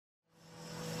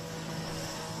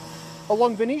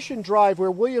Along Venetian Drive,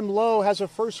 where William Lowe has a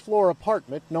first-floor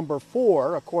apartment, number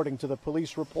 4, according to the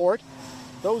police report,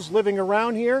 those living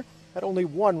around here had only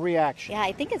one reaction. Yeah,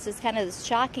 I think it's just kind of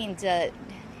shocking to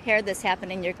hear this happen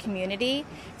in your community.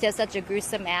 It's just such a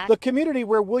gruesome act. The community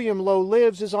where William Lowe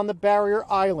lives is on the Barrier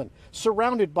Island,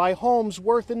 surrounded by homes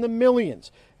worth in the millions.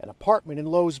 An apartment in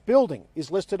Lowe's building is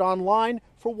listed online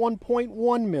for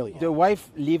 $1.1 million. The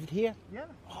wife lived here? Yeah,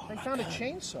 they found a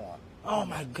chainsaw. Oh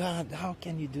my God, how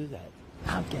can you do that?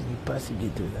 How can you possibly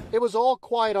do that? It was all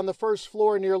quiet on the first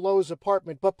floor near Lowe's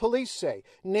apartment, but police say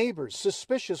neighbors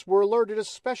suspicious were alerted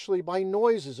especially by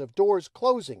noises of doors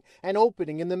closing and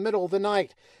opening in the middle of the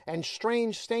night, and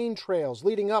strange stain trails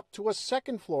leading up to a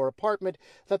second-floor apartment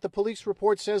that the police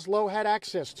report says Lowe had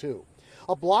access to.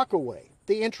 A block away,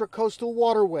 the Intracoastal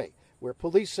Waterway, where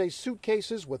police say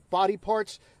suitcases with body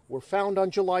parts were found on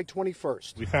July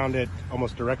 21st. We found it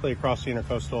almost directly across the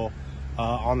Intercoastal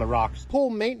on the rocks.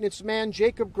 Pool maintenance man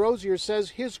Jacob Grozier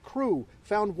says his crew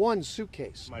found one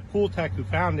suitcase. My pool tech who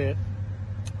found it,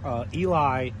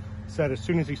 Eli, said as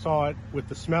soon as he saw it with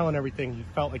the smell and everything, he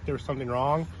felt like there was something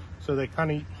wrong. So they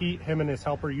him and his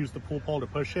helper used the pool pole to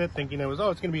push it, thinking it's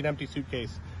going to be an empty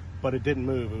suitcase. But it didn't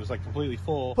move. It was like completely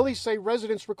full. Police say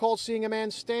residents recall seeing a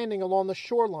man standing along the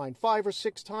shoreline 5 or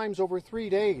 6 times over 3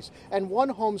 days, and one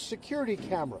home's security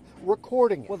camera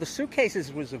recording it. Well, the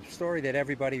suitcases was a story that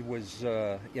everybody was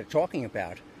talking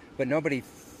about, but nobody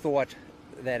thought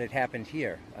that it happened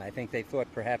here. I think they thought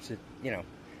perhaps it's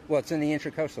in the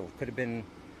Intracoastal. It could have been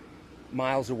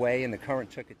miles away, and the current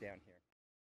took it down here.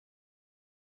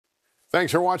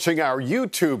 Thanks for watching our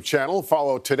YouTube channel.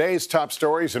 Follow today's top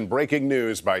stories and breaking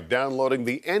news by downloading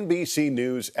the NBC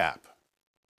News app.